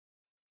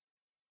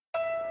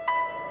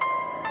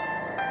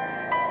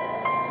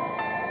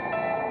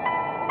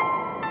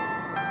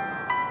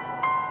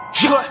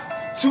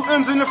Two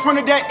M's in the front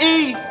of that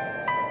E.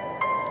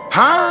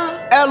 Huh?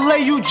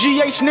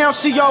 L-A-U-G-H, now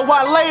C-R-Y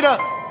later.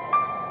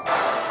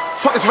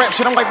 Fuck this rap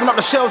shit, I'm wiping up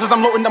the shells as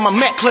I'm loading up my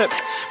Mac clip.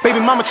 Baby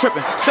mama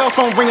trippin', cell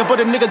phone ringing, but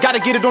a nigga gotta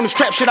get it on the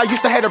strap shit. I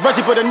used to have a Reggie,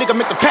 but a nigga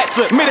make the pack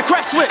flip. Made a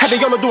crack switch, had the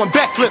YOLO doing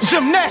backflips.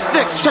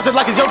 Gymnastics, stretch it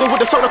like it's yoga with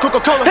the soda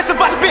Coca-Cola. It's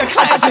about to be a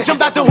classic. I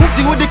jumped out the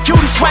hoopty with the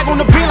cutie swag on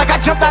the beat like I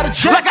jumped out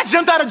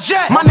a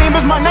jet. My name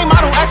is my name,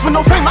 I don't ask for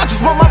no fame, I just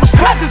want my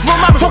respect.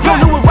 Fuck you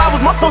knew it, I was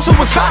my flow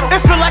suicidal.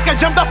 It feel like I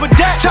jumped off a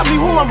deck. Tell me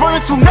who I'm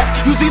running to next.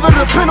 Use either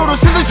the pen or the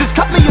scissors, just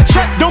cut me a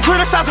check. Don't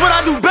criticize what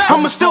I do best.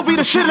 I'ma still be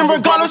the shit, and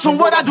regardless from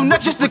what I do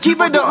next, just to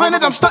keep it 100,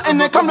 I'm stunting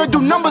and come to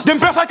do numbers.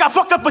 Then bounce like I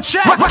fucked up a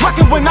check.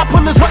 When I pull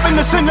this weapon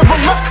to send it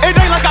from us, it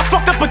ain't like I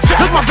fucked up a test.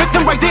 Look my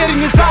victim right there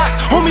in his eyes.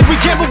 Homie, we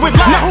gamble with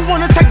lies. Now who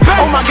wanna take back?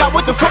 Oh my god,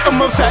 what the fuck I'm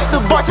upset.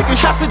 The bar taking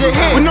shots to the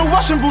head with no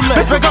Russian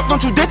roulette. Let's back up, don't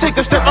you dare take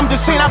a step. I'm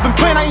just saying I've been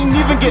playing, I ain't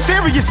even get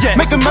serious yet.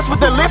 Make a mess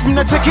with that lid from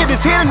the tech, hit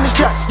his head in his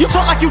chest. You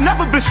talk like you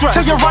never been stressed.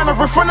 Tell your rhymer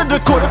in front of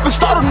the court if it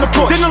start on the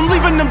porch. Then I'm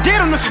leaving them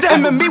dead on the step.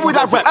 And me with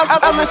I rap.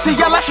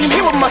 LNCL, I came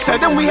here with my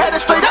set. Then we had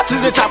it straight up to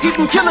the top. Keep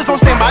them killers on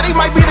standby. They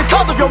might be the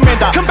cause of your man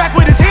die. Come back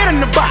with his head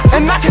in the box.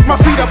 And I kick my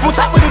feet up on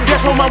top of the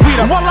desk, roll my weed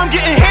up. While I'm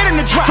getting head in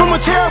the drop from a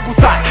terrible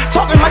thought.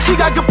 Talking like she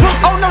got good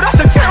puss. Oh no, that's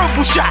a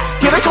terrible shot.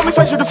 Yeah, they call me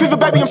face with the fever,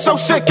 baby, I'm so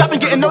sick. I've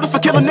been getting noticed for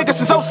killing niggas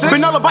since 06.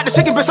 Been all about the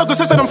chicken, been so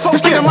consistent, I'm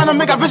focused. State of mind, I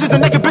make out visions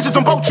and naked bitches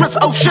on both trips.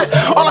 Oh shit,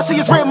 all I see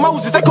is red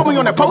Moses. They call me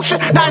on that potion.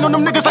 Now I know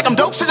them niggas like I'm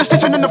dope. Sitting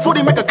stitching in the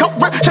 40, make a coat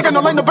rip. Checking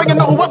no lane, no banging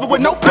no whoever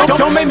with no pills.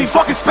 Don't make me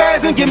fucking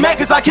spaz and get mad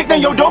cause I kicked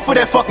in your door for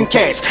that fucking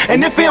cash.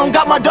 And if he don't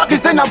got my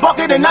duckers, then I buck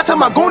it and I tell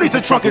my goonies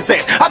to trunk his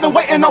ass. I've been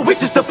waiting all week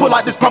just to pull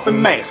out this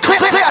pumping mask.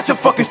 Clear out your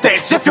fucking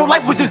stash. If your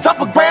life was just up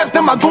for grabs,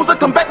 then my goons will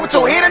come back with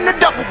your head in the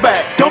duffel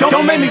bag.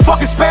 Don't make me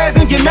fucking spaz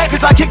and get mad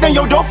cause I kicked in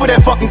your door for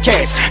that fucking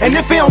cash. And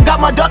if he don't got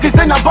my duckers,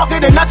 then I buck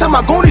it and I tell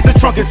my goonies to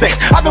trunk his ass.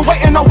 I've been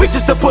waiting all week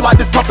just to pull out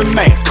this pumping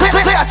mask.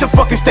 Clear out your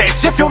fucking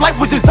stash. If your life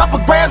was just up for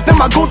grabs, then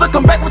my goons will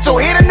come back with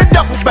your head in the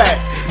duffel bag.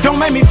 Don't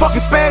make me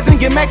fucking spaz and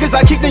get mad cause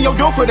I kicked in your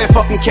door for that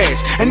fucking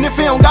cash. And if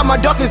he don't got my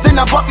duckers, then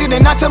I buck it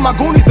and I tell my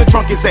goonies to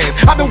trunk his ass.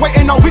 I've been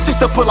waiting all week just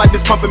to pull out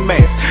this pumping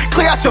mask.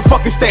 Clear out your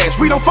fucking stash.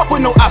 We don't fuck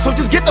with no ops, so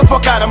just get the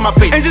fuck out of my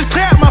face and just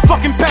clear out my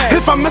fucking past.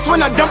 If I miss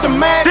when I dump the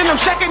mag, then I'm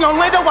checking on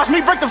later, watch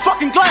me break the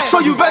fucking glass.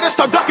 So you better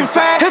start ducking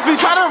fast. If he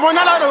try to run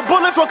out of a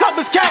bullet for cup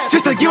his cash,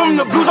 just to give him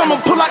the blues, I'ma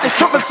pull out this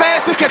trumpet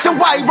fast and catch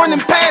him while he running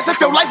past. If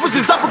your life was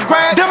just up for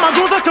grabs, then my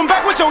goons will come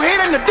back with your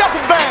head in the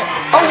duffel bag.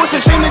 Oh, it's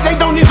a shame that they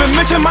don't even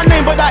mention my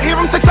name, but I hear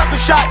them take sucker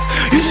shots.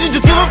 You should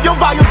just give up your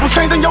valuable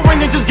chains and your ring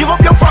and just give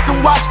up your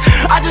fucking watch.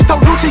 I just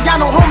told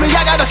Luciano, homie,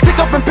 I gotta stick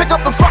up and pick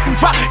up the fucking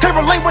drop. Can't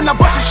relate when I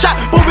bust a shot,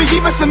 but we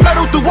even some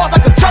metal through walls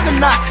like a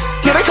juggernaut.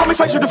 Yeah, they call me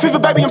face with the fever,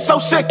 baby, I'm so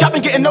sick. I've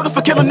been getting noticed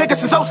for killing niggas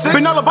since 06.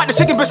 Been all about the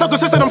chicken, been so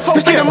consistent, I'm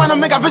focused. State of mind, I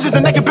make out visions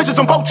and naked bitches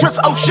on both trips.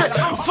 Oh shit,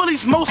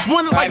 Philly's most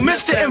wanted like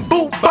Mr. and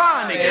Boot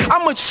Bonnie.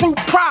 I'm a true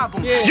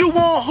problem. You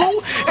want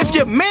who? If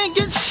your man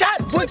gets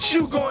shot, what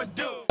you gonna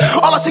do?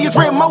 All I see is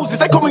red Moses,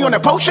 they call me on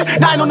that potion.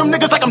 Now I know them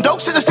niggas like I'm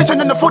dope. Sitting stitching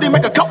in the 40,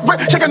 make a coat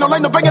rip. Checking no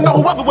lane, no banging no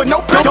whoever with no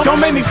pills.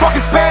 Don't make me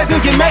fucking spaz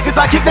and get mad cause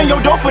I kicked in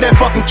your door for that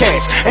fucking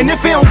cash. And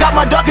if he don't got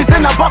my duckers,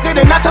 then I buck it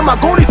and I tell my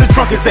goonies to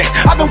trunk his ass.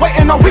 I've been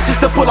waiting all week just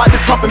to pull out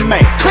this pumping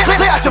mask.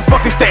 Clear out your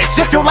fucking stash.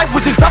 If your life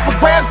was just up for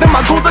grabs, then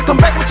my goons will come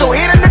back with your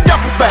head in the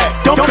duffel bag.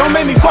 Don't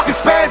make me fucking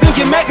spaz and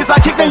get mad cause I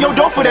kicked in your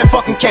door for that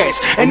fucking cash.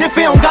 And if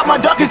he don't got my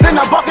duckers, then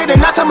I buck it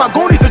and I tell my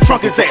goonies to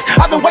trunk his ass.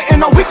 I've been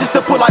waiting all week just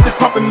to pull out this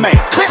pumping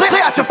mask.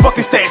 Clear out your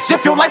fucking stash.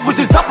 If your life was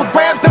just up for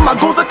grabs, then my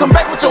goons will come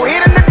back with your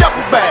head in the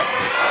duffel bag.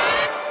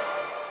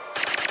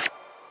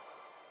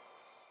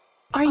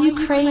 Are you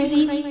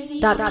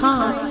crazy.com?